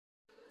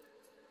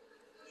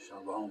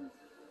Shalom.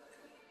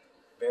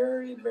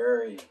 Very,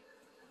 very,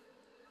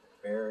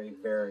 very,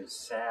 very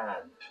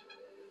sad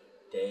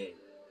day.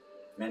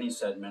 Many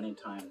said many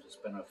times it's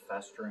been a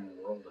festering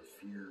world of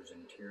fears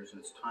and tears, and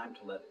it's time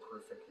to let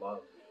perfect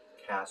love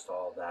cast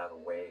all that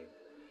away.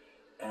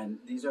 And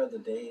these are the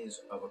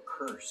days of a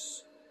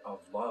curse of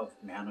love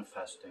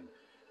manifesting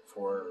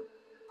for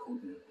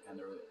Putin and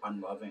the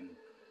unloving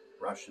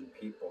Russian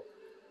people.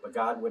 But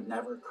God would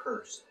never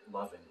curse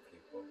loving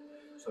people.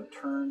 So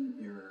turn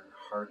your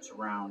hearts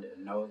around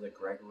and know that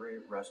Gregory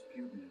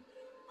Rasputin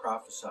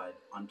prophesied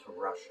unto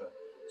Russia,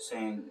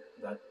 saying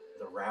that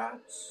the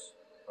rats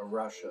of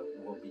Russia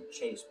will be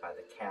chased by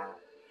the cat,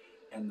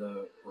 and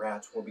the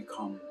rats will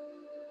become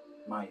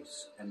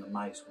mice, and the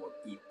mice will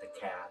eat the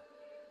cat.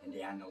 And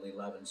Daniel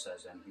 11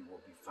 says, and he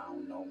will be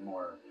found no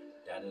more.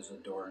 That is a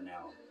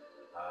doornail.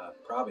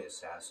 Probably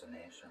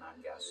assassination,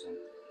 I'm guessing.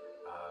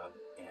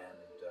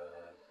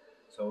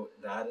 So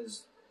that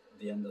is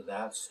the end of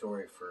that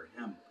story for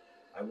him.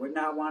 I would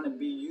not want to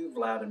be you,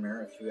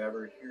 Vladimir, if you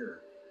ever hear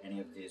any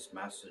of these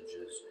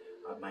messages.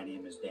 My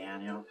name is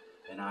Daniel,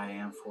 and I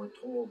am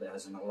foretold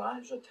as an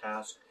Elijah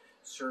task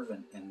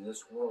servant in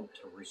this world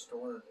to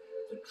restore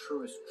the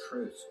truest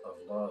truths of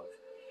love.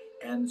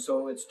 And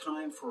so it's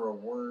time for a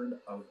word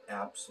of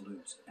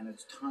absolutes, and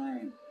it's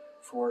time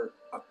for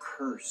a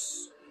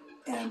curse.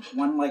 And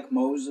one like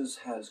Moses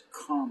has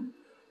come.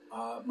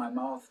 My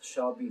mouth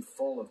shall be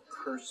full of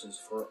curses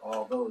for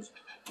all those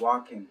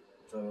walking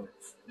the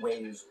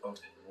ways of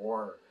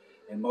war.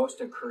 And most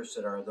accursed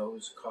are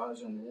those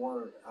causing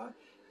war.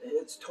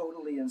 It's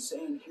totally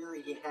insane. Here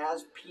he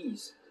has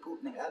peace.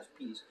 Putin has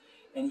peace.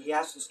 And he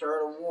has to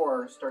start a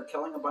war, start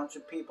killing a bunch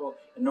of people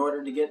in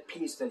order to get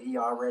peace that he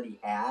already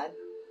had.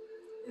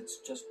 It's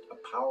just a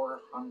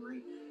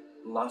power-hungry,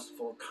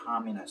 lustful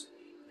communist.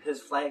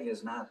 His flag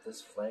is not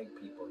this flag,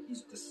 people.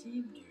 He's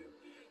deceived you.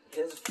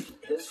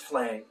 His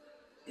flag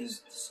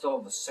is still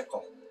the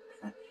sickle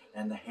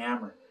and the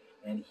hammer.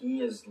 And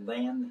he is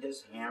laying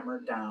his hammer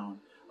down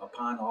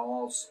upon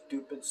all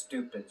stupid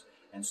stupids.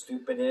 And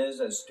stupid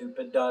is as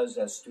stupid does,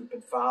 as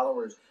stupid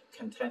followers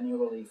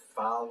continually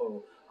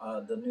follow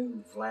the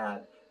new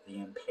Vlad, the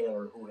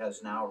Impaler, who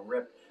has now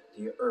ripped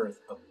the earth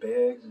a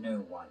big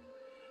new one.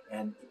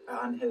 And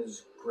on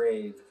his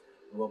grave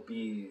will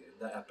be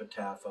the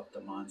epitaph of the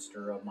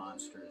monster of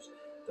monsters,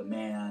 the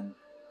man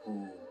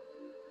who,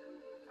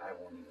 I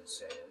won't even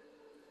say it.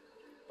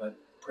 But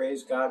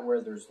praise God,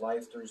 where there's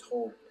life, there's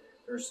hope.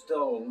 There's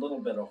still a little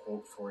bit of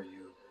hope for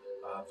you,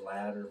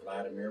 Vlad or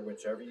Vladimir,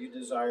 whichever you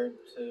desire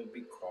to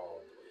be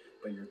called.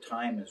 But your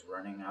time is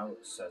running out,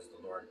 says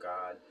the Lord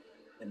God.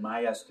 In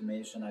my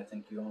estimation, I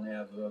think you only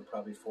have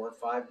probably 4 or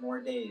 5 more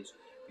days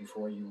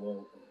before you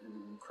will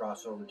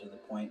cross over to the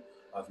point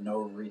of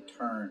no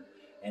return.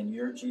 And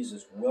your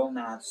Jesus will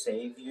not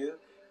save you.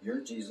 Your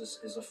Jesus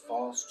is a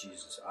false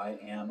Jesus. I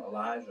am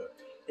Elijah.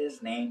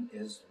 His name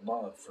is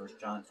love, 1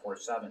 John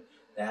 4:7.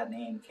 That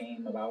name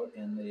came about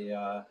in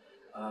the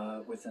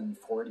within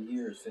 40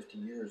 years, 50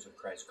 years of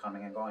Christ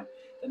coming and going.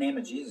 The name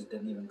of Jesus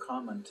didn't even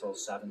come until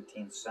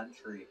 17th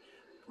century,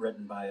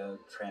 written by a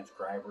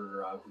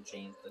transcriber who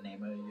changed the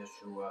name of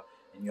Yeshua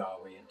and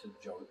Yahweh into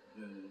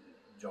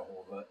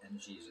Jehovah and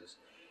Jesus.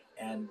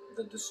 And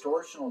the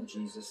distortional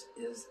Jesus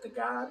is the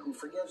God who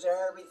forgives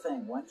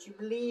everything once you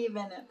believe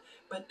in him.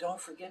 But don't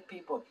forget,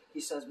 people,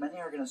 he says many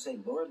are going to say,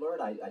 Lord, Lord,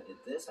 I did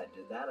this, I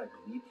did that, I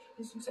believe.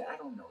 He's going to say, I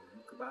don't know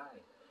you, goodbye.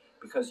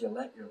 Because you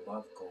let your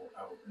love go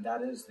out. And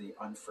that is the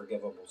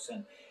unforgivable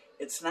sin.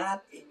 It's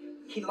not,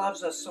 he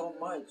loves us so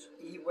much,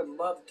 he would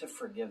love to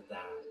forgive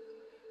that.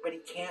 But he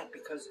can't,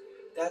 because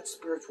that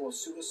spiritual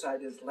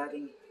suicide is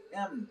letting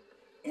him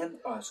in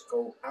us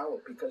go out,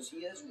 because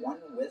he is one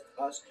with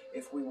us.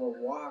 If we will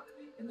walk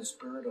in the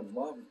spirit of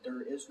love,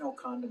 there is no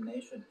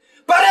condemnation.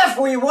 But if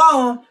we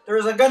won't,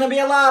 there's going to be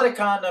a lot of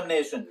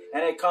condemnation,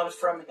 and it comes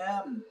from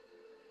him.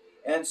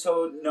 And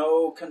so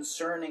know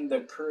concerning the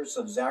curse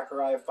of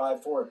Zechariah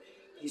 5:4,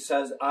 he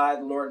says, I,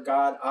 the Lord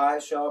God, I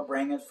shall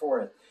bring it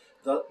forth.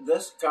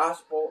 This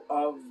gospel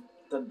of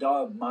the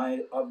dove,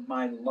 of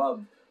my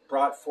love,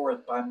 brought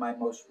forth by my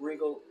most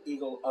regal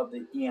eagle of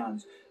the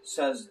eons,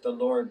 says the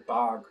Lord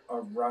Bog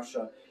of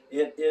Russia.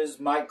 It is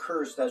my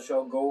curse that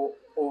shall go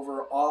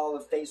over all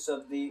the face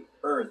of the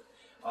earth,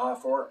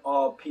 for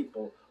all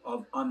people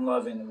of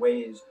unloving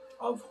ways,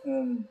 of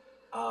whom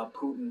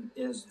Putin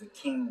is the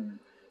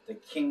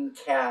king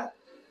cat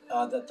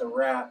that the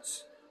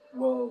rats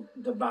will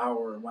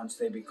devour once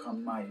they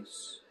become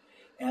mice.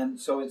 And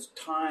so it's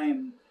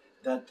time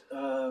that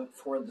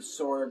for the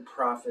sword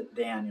prophet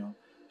Daniel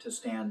to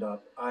stand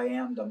up. I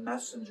am the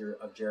messenger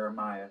of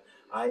Jeremiah.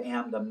 I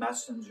am the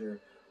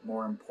messenger,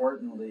 more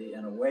importantly,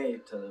 in a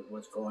way, to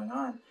what's going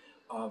on,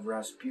 of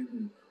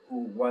Rasputin,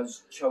 who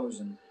was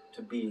chosen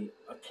to be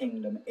a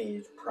kingdom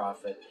age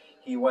prophet.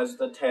 He was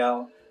the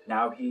tail,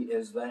 now he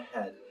is the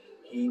head.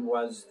 He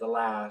was the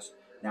last,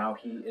 now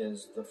he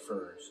is the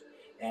first.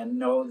 And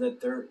know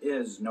that there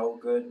is no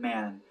good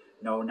man,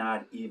 no,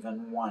 not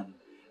even one.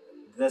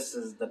 This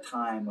is the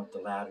time of the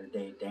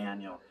latter-day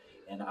Daniel.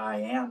 And I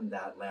am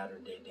that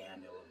latter-day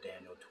Daniel of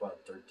Daniel 12.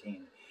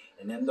 12:13.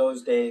 And in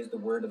those days the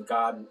word of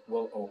God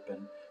will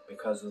open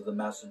because of the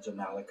message of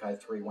Malachi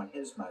 3:1,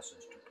 his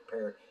message to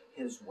prepare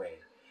his way.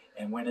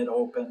 And when it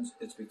opens,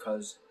 it's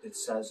because it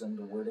says in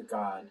the word of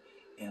God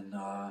in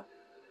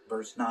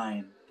verse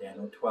 9,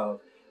 Daniel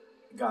 12,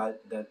 God,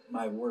 that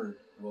my word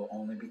will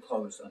only be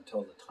closed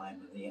until the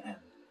time of the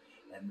end.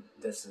 And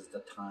this is the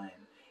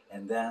time.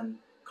 And then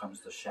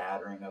comes the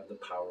shattering of the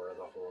power of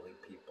the holy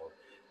people.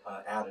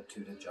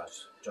 Attitude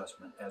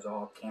adjustment, as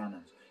all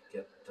cannons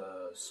get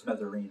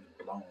smithereens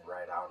blown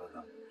right out of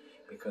them,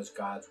 because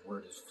God's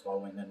word is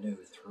flowing anew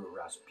through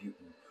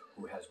Rasputin,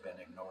 who has been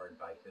ignored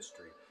by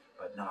history,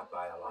 but not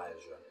by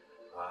Elijah,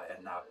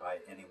 and not by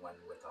anyone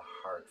with a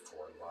heart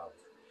for love.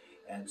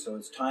 And so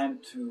it's time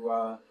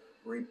to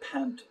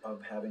repent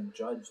of having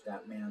judged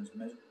that man's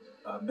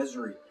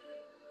misery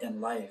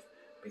in life,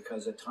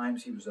 because at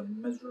times he was a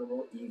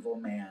miserable, evil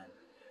man,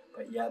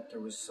 but yet there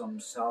was some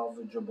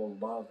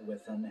salvageable love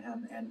within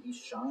him, and he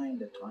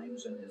shined at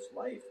times in his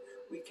life.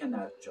 We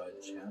cannot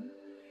judge him.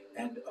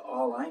 And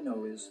all I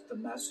know is the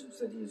message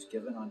that he has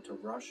given unto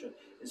Russia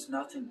is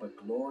nothing but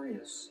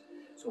glorious.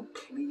 So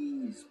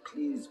please,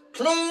 please,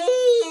 please,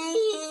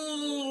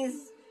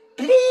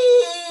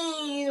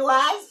 please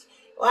watch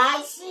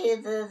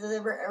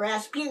the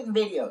Rasputin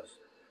videos.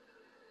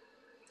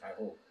 I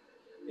hope.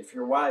 If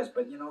you're wise,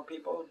 but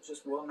people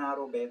just will not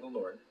obey the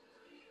Lord.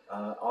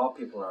 All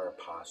people are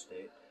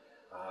apostate.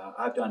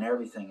 I've done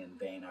everything in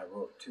vain. I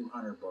wrote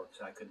 200 books.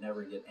 I could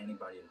never get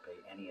anybody to pay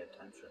any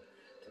attention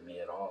to me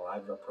at all.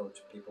 I've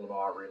approached people of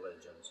all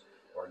religions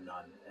or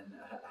none. And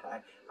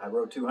I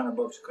wrote 200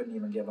 books, couldn't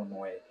even give them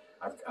away.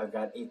 I've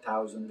got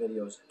 8,000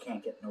 videos,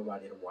 can't get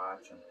nobody to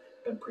watch them.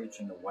 Been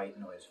preaching the white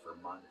noise for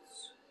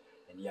months.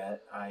 And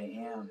yet I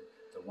am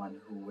the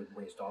one who would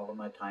waste all of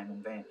my time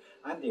in vain.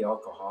 I'm the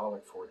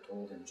alcoholic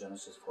foretold in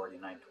Genesis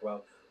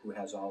 49:12, who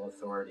has all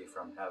authority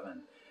from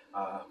heaven,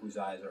 whose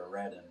eyes are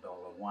red and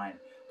dull of wine.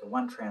 The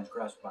one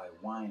transgressed by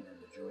wine in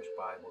the Jewish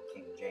Bible,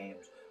 King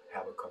James,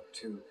 Habakkuk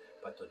 2,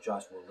 but the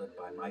just will live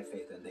by my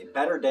faith, and they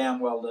better damn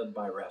well live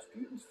by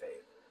Rasputin's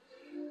faith.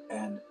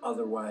 And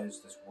otherwise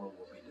this world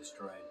will be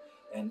destroyed.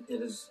 And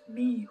it is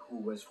me who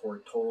was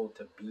foretold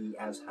to be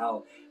as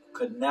hell,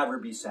 could never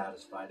be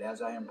satisfied,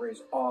 as I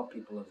embrace all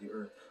people of the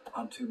earth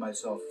unto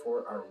myself,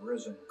 for our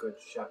risen good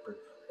shepherd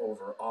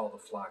over all the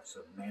flocks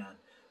of man,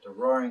 the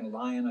roaring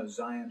lion of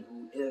Zion,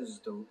 who is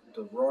the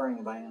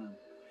roaring lion.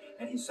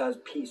 And he says,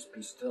 peace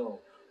be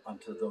still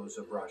unto those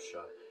of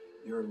Russia.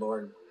 Your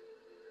Lord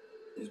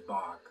is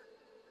Bog,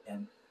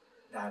 and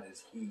that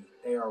is he.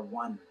 They are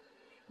one.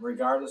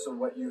 Regardless of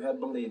what you have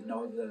believed,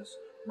 know this: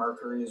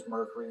 Mercury is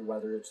Mercury,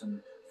 whether it's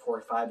in 4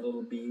 or 5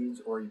 little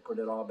beads or you put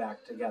it all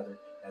back together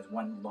as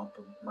one lump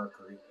of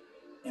mercury.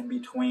 In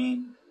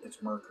between,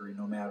 it's Mercury,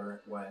 no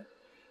matter what.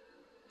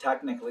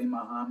 Technically,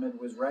 Muhammad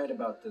was right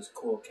about this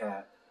cool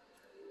cat.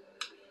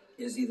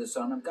 Is he the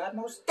son of God?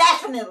 Most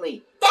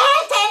definitely.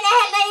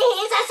 Definitely,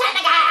 he's the son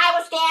of God. I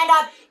will stand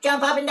up,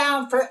 jump up and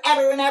down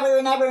forever and ever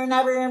and ever and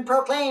ever and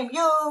proclaim,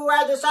 you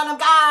are the son of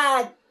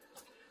God.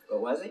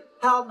 But was he?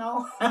 Hell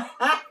no.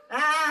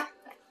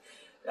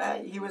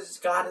 He was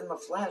God in the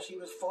flesh. He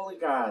was fully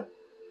God.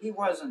 He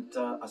wasn't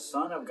a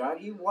son of God.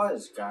 He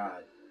was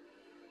God.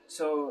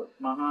 So,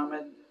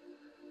 Muhammad,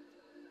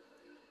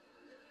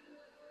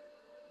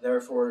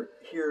 therefore,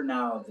 hear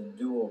now the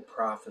dual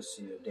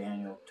prophecy of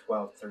Daniel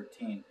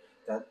 12:13,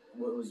 that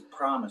was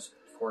promised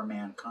for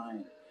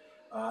mankind.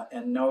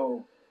 And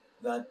know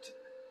that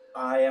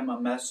I am a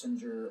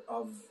messenger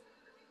of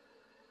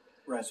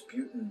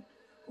Rasputin,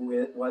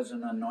 who was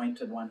an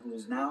anointed one, who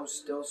is now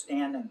still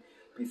standing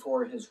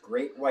before his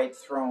great white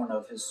throne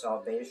of his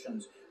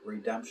salvation's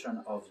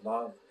redemption of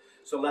love.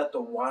 So let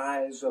the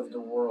wise of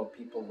the world,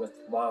 people with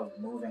love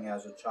moving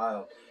as a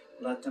child,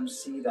 let them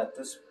see that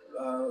this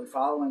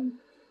following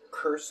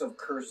curse of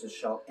curses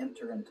shall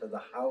enter into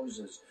the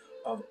houses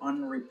of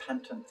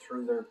unrepentant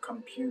through their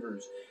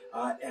computers,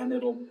 and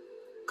it'll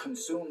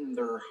consume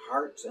their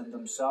hearts and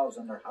themselves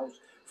and their house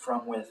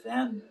from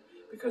within,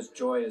 because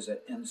joy is an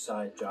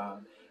inside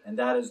job, and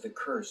that is the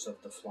curse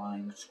of the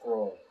flying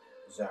scroll,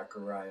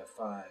 Zechariah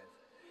 5.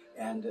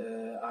 And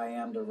I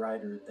am the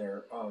writer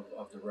thereof,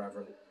 of the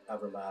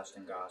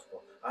everlasting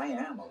gospel. I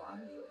am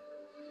Elijah.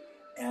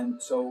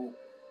 And so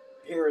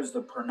here is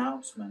the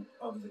pronouncement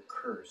of the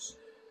curse,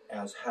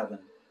 as heaven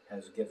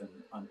has given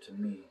unto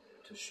me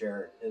to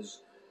share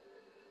his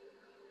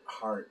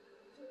heart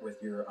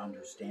with your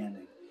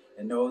understanding.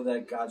 And know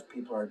that God's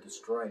people are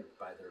destroyed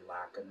by their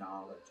lack of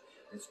knowledge.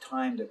 It's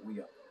time that we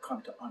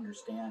come to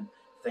understand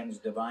things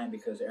divine,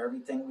 because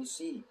everything we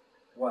see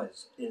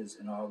was, is,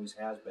 and always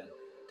has been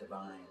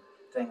divine.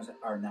 Things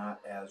are not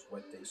as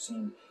what they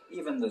seem.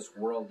 Even this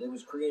world, it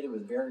was created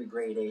with very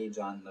great age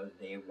on the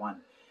day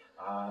one.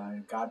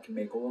 God can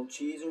make old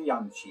cheese or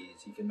young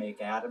cheese. He can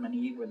make Adam and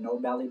Eve with no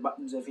belly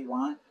buttons if he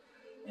want.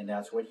 And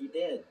that's what he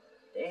did.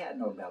 They had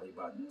no belly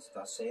buttons,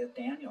 thus saith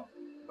Daniel,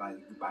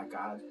 by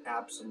God's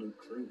absolute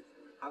truth.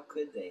 How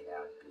could they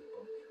have,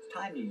 people? It's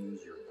time to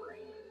use your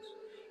brains.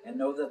 And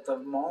know that the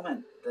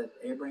moment that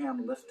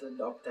Abraham lifted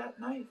up that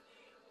knife,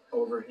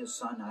 over his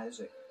son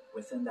Isaac.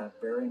 Within that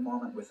very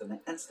moment, within an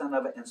instant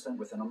of an instant,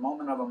 within a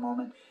moment of a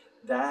moment,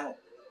 that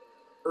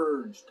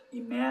urged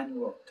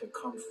Emmanuel to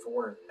come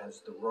forth as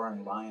the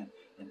roaring lion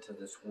into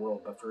this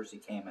world. But first he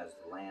came as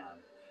the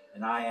lamb.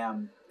 And I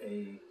am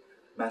a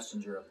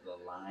messenger of the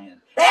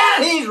lion.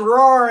 And he's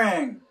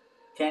roaring!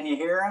 Can you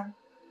hear him?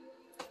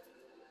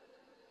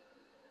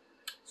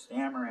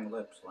 Stammering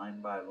lips, line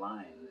by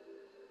line.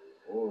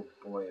 Oh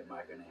boy, am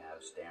I going to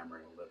have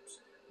stammering lips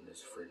in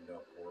this frigged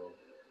up world.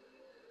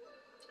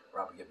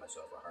 Probably give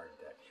myself a heart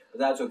attack. But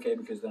that's okay,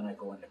 because then I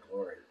go into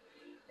glory.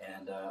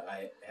 And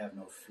I have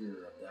no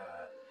fear of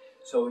that.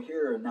 So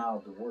here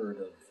now the word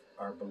of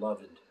our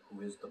beloved,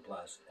 who is the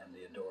blessed and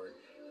the adored,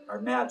 our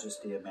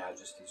majesty of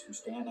majesties, who's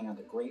standing on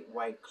the great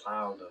white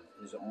cloud of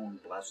his own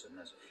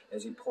blessedness,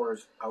 as he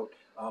pours out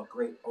a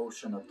great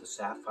ocean of the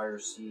sapphire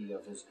sea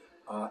of his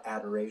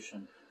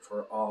adoration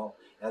for all,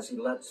 as he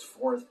lets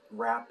forth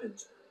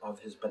rapids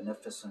of his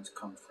beneficence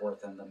come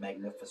forth and the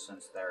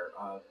magnificence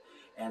thereof.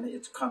 And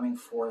it's coming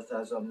forth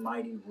as a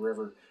mighty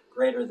river,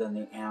 greater than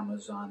the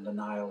Amazon, the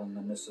Nile, and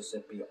the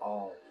Mississippi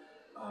all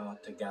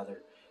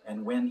together.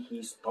 And when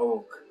he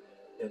spoke,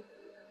 it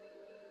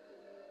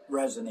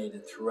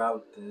resonated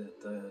throughout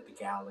the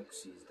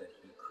galaxies that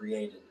he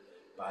created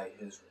by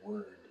his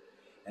word.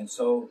 And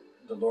so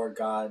the Lord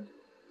God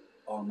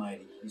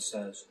Almighty, he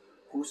says,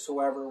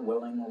 whosoever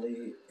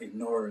willingly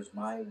ignores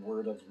my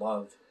word of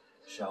love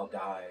shall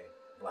die,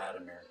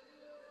 Vladimir,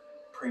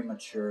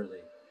 prematurely.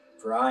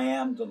 For I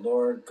am the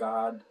Lord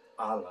God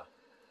Allah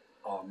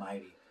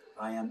Almighty.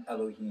 I am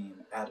Elohim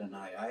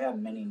Adonai. I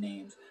have many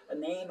names. A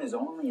name is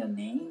only a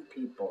name,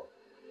 people.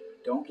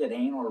 Don't get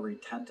anal or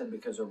retentive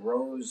because a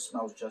rose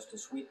smells just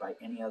as sweet by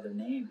any other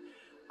name.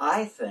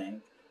 I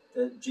think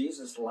that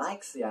Jesus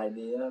likes the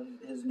idea of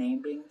his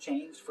name being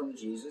changed from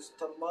Jesus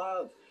to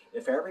love.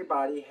 If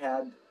everybody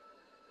had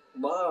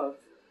love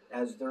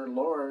as their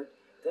Lord,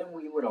 then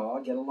we would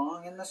all get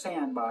along in the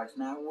sandbox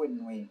now,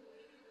 wouldn't we?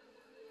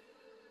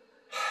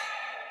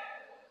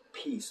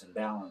 Peace and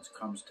balance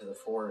comes to the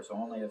force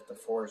only if the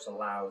force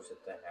allows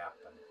it to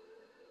happen.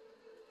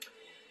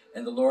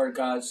 And the Lord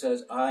God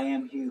says, I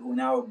am he who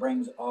now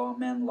brings all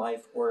men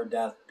life or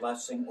death,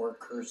 blessing or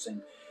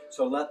cursing.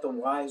 So let the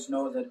wise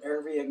know that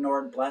every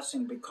ignored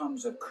blessing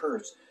becomes a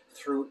curse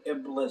through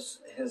Iblis,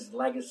 his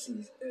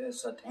legacy, a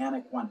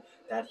satanic one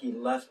that he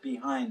left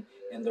behind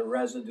in the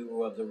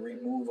residue of the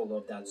removal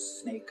of that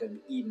snake of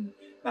Eden,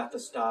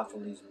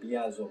 Mephistopheles,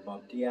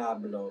 Beelzebub,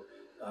 Diablo,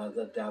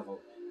 the devil.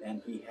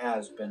 And he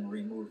has been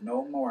removed.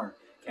 No more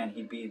can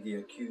he be the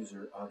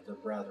accuser of the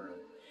brethren.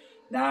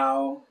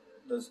 Now,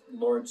 the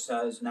Lord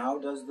says, now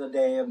does the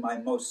day of my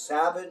most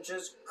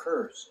savagest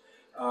curse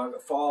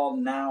fall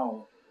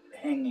now,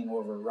 hanging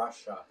over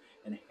Russia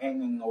and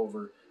hanging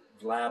over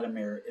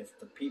Vladimir, if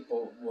the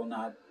people will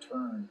not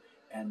turn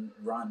and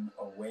run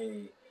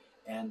away.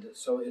 And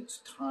so it's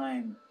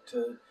time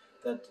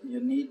that you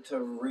need to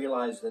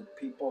realize that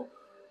people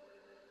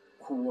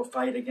who will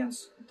fight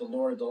against the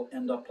Lord, they'll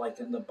end up like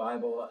in the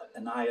Bible,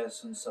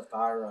 Ananias and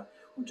Sapphira,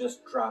 who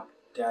just dropped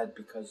dead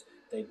because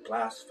they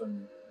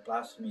blasphemed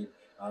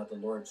the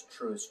Lord's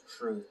truest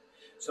truth.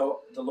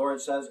 So the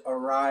Lord says,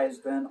 arise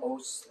then, O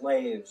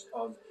slaves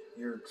of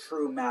your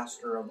true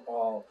master of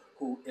all,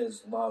 who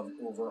is love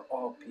over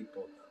all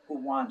people, who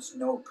wants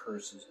no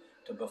curses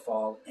to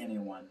befall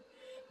anyone.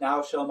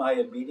 Now shall my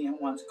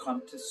obedient ones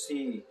come to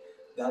see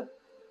that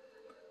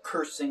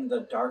cursing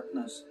the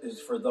darkness is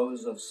for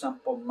those of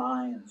simple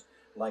minds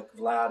like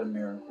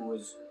Vladimir, who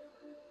is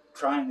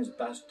trying his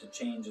best to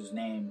change his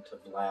name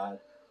to Vlad.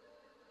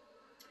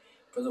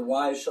 For the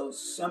wise shall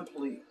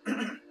simply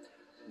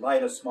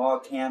light a small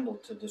candle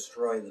to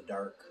destroy the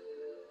dark.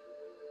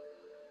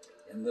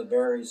 In the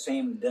very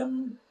same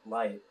dim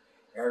light,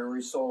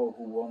 every soul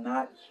who will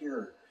not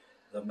hear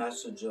the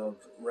message of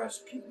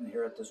Rasputin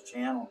here at this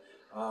channel,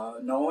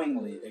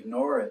 knowingly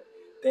ignore it,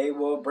 they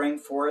will bring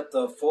forth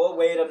the full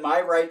weight of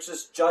my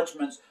righteous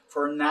judgments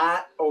for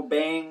not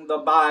obeying the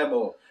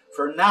Bible,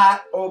 for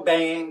not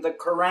obeying the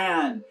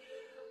Quran.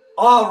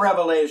 All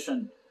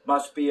revelation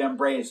must be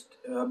embraced.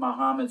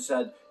 Muhammad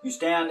said, you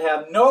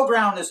have no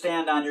ground to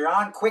stand on. You're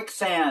on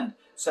quicksand,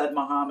 said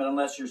Muhammad,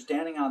 unless you're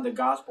standing on the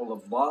gospel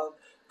of love,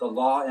 the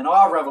law, and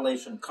all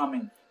revelation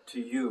coming to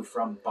you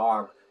from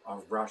Bog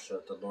of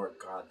Russia, the Lord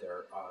God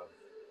thereof.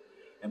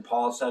 And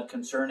Paul said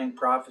concerning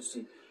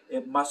prophecy,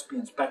 it must be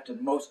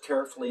inspected most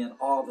carefully and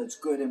all that's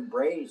good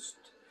embraced.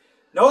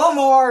 No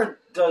more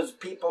does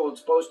people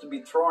supposed to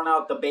be throwing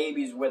out the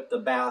babies with the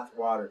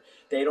bathwater.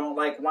 They don't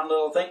like one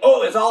little thing.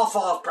 Oh, it's all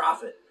false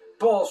prophet.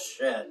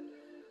 Bullshit.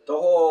 The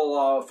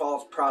whole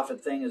false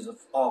prophet thing is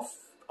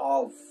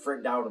all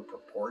frigged out of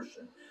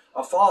proportion.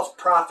 A false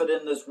prophet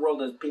in this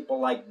world is people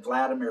like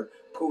Vladimir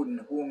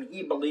Putin, whom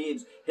he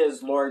believes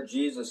his Lord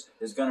Jesus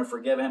is going to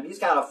forgive him. He's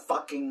got a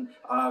fucking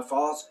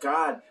false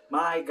God.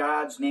 My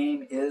God's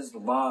name is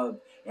love,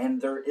 and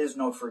there is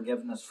no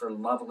forgiveness for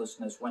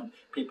lovelessness when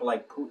people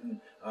like Putin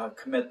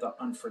commit the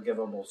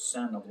unforgivable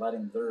sin of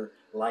letting their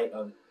light,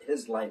 of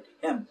his light,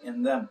 him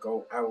in them,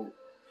 go out.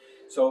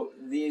 So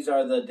these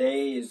are the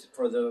days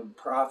for the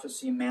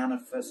prophecy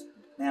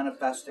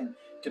manifesting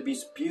to be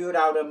spewed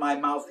out of my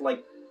mouth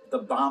like the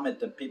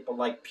vomit that people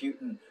like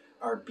Putin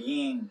are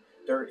being.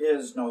 There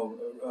is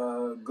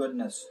no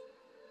goodness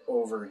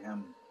over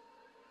him.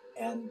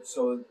 And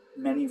so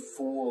many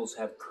fools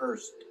have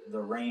cursed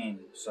the rain,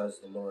 says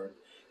the Lord.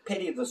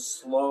 Pity the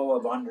slow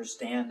of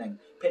understanding.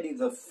 Pity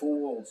the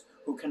fools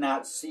who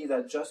cannot see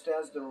that just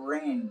as the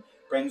rain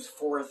brings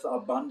forth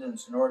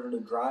abundance in order to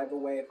drive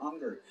away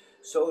hunger,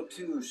 so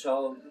too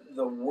shall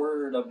the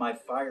word of my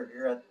fire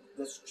here at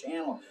this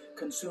channel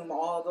consume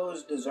all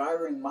those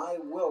desiring my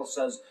will,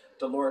 says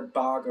the Lord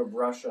Bog of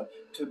Russia,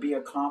 to be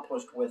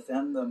accomplished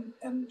within them,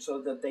 and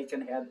so that they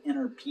can have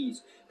inner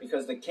peace,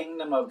 because the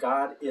kingdom of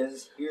God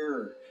is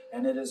here,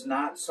 and it is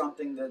not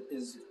something that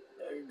is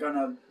going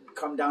to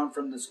come down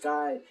from the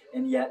sky,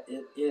 and yet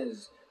it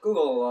is.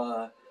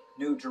 Google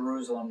New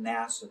Jerusalem,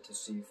 NASA, to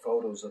see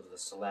photos of the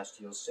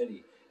celestial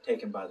city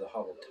taken by the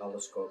Hubble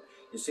telescope.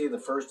 You see, the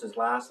first is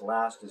last, the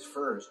last is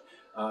first.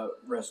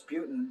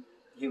 Rasputin,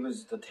 he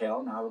was the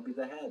tail, now he'll be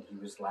the head. He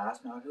was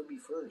last, now he'll be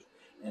first.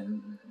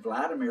 And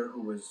Vladimir,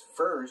 who was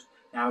first,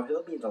 now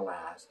he'll be the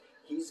last.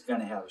 He's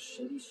going to have a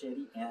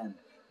shitty end.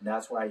 And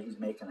that's why he's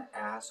making an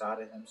ass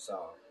out of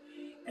himself.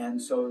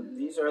 And so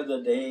these are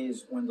the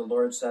days when the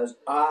Lord says,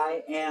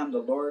 I am the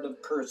Lord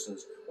of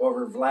curses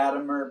over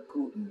Vladimir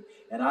Putin,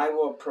 and I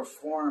will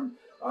perform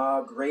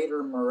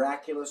greater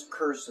miraculous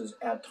curses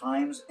at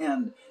time's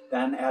end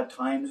than at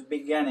time's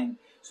beginning.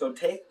 So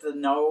take the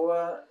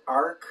Noah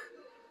ark.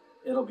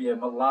 It'll be a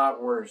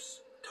lot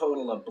worse.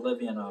 Total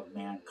oblivion of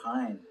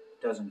mankind.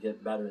 Doesn't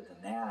get better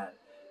than that.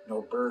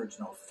 No birds,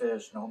 no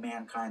fish, no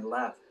mankind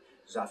left.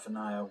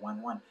 Zephaniah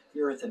 1:1.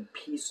 The earth in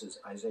pieces,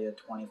 Isaiah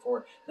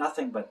 24.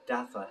 Nothing but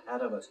death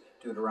ahead of us,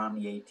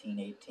 Deuteronomy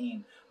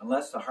 18:18.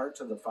 Unless the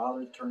hearts of the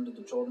fathers turn to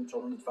the children,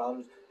 children to the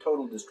fathers,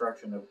 total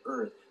destruction of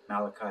earth,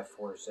 Malachi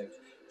 4:6.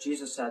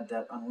 Jesus said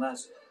that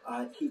unless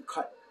he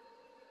cut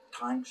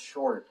time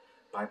short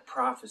by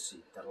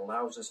prophecy that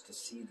allows us to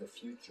see the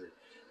future,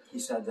 he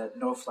said that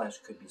no flesh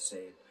could be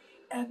saved.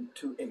 And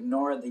to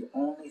ignore the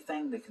only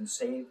thing that can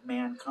save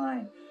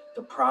mankind,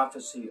 the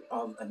prophecy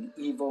of an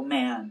evil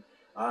man.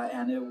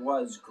 And it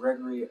was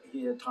Gregory,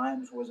 he at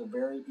times was a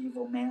very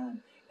evil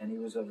man, and he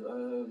was a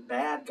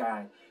bad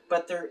guy.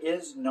 But there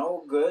is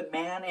no good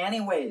man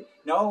anyway.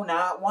 No,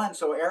 not one.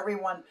 So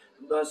everyone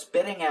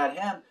spitting at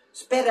him,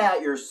 spit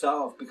at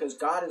yourself, because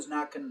God is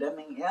not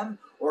condemning him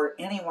or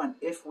anyone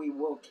if we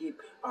will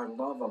keep our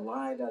love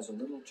alive as a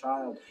little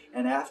child.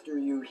 And after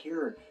you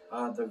hear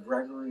the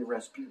Gregory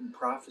Rasputin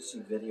prophecy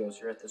videos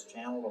here at this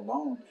channel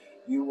alone,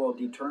 you will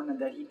determine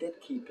that he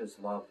did keep his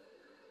love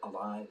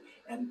alive,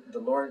 and the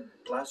Lord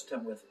blessed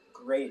him with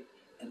great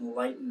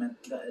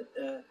enlightenment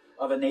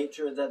of a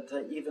nature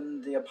that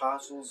even the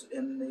apostles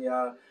in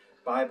the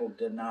Bible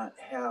did not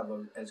have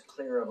as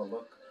clear of a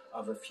look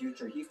of a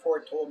future. He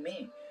foretold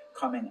me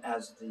coming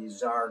as the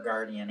Tsar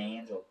guardian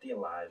angel, the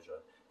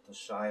Elijah, the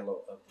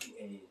Shiloh of the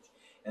age.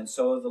 And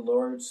so the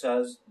Lord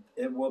says,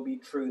 it will be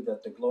true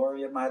that the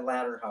glory of my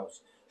latter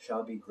house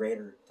shall be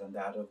greater than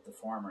that of the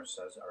former,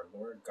 says our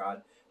Lord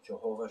God,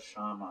 Jehovah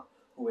Shammah,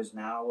 who is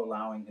now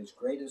allowing his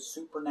greatest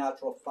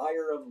supernatural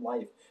fire of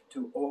life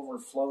to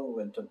overflow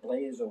and to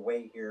blaze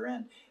away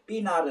herein. Be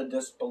not a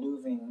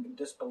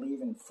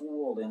disbelieving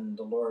fool in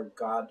the Lord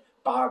God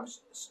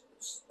Bog's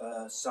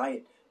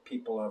sight,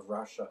 people of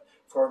Russia.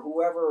 For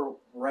whoever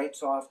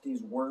writes off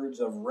these words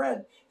of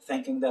red,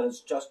 thinking that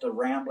it's just a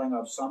rambling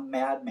of some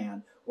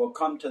madman, will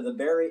come to the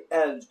very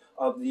edge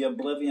of the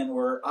oblivion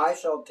where I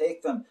shall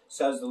take them,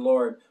 says the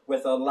Lord,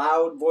 with a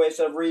loud voice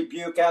of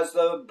rebuke as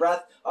the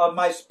breath of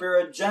my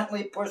spirit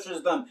gently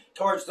pushes them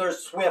towards their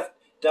swift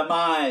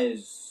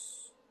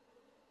demise.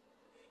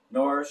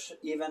 Nor,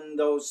 even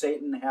though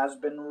Satan has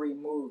been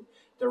removed,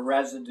 the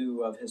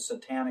residue of his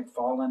satanic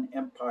fallen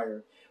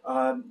empire,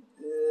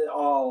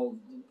 all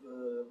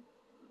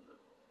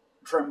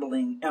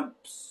trembling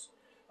imps,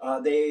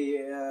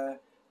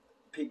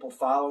 people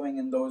following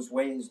in those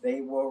ways,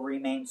 they will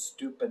remain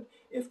stupid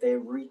if they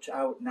reach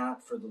out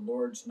not for the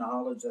Lord's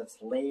knowledge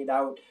that's laid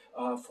out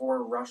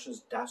for Russia's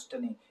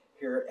destiny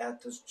here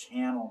at this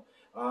channel.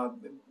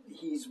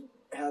 He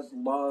has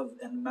love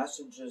and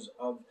messages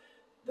of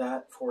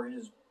that for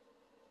his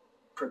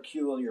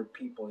peculiar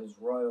people, his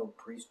royal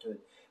priesthood.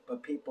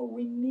 But people,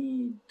 we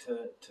need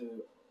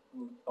to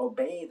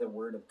obey the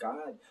word of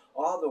God.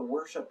 All the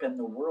worship in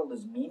the world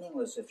is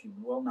meaningless if you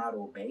will not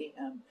obey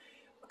him.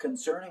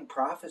 Concerning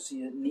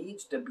prophecy, it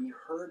needs to be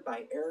heard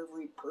by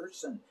every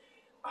person.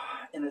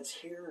 And it's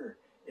here.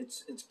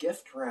 It's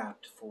gift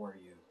wrapped for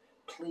you.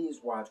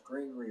 Please watch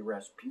Gregory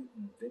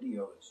Rasputin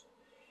videos.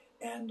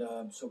 And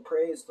so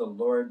praise the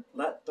Lord.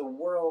 Let the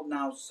world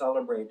now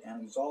celebrate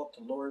and exalt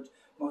the Lord's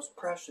most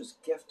precious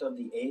gift of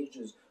the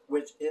ages,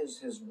 which is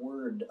his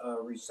word,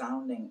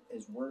 resounding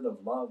his word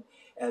of love.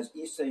 As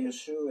Isa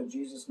Yeshua,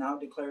 Jesus now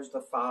declares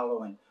the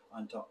following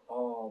unto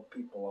all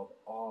people of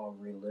all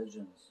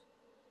religions.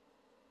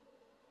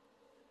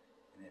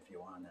 And if you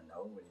want to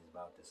know what he's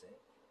about to say,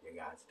 you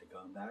got to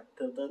come back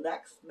to the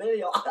next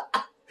video.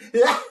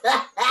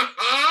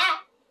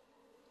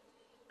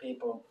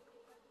 People,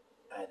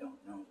 I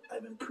don't know.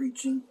 I've been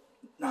preaching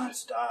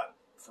nonstop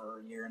for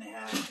a year and a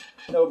half.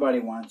 Nobody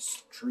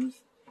wants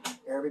truth.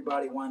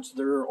 Everybody wants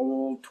their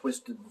old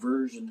twisted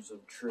versions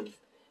of truth.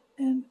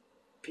 And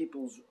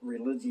people's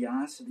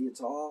religiosity,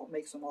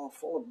 makes them all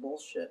full of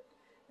bullshit.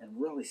 And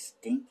really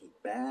stinky,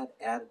 bad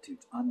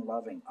attitudes,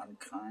 unloving,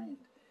 unkind,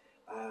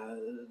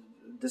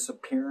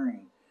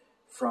 disappearing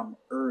from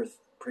earth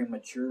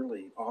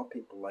prematurely. All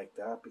people like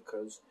that,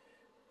 because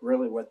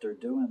really what they're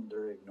doing,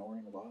 they're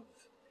ignoring love.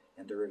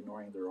 And they're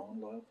ignoring their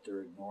own love.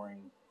 They're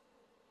ignoring...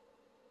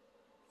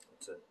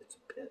 It's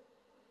a pit.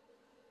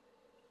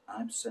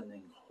 I'm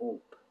sending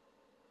hope,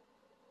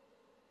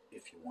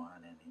 if you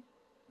want any.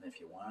 And if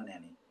you want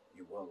any,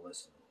 you will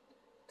listen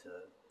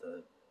to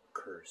the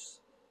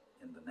curse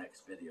in the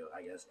next video,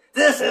 I guess.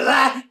 This is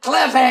a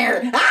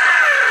cliffhanger!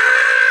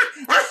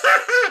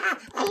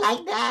 I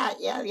like that.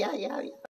 Yeah.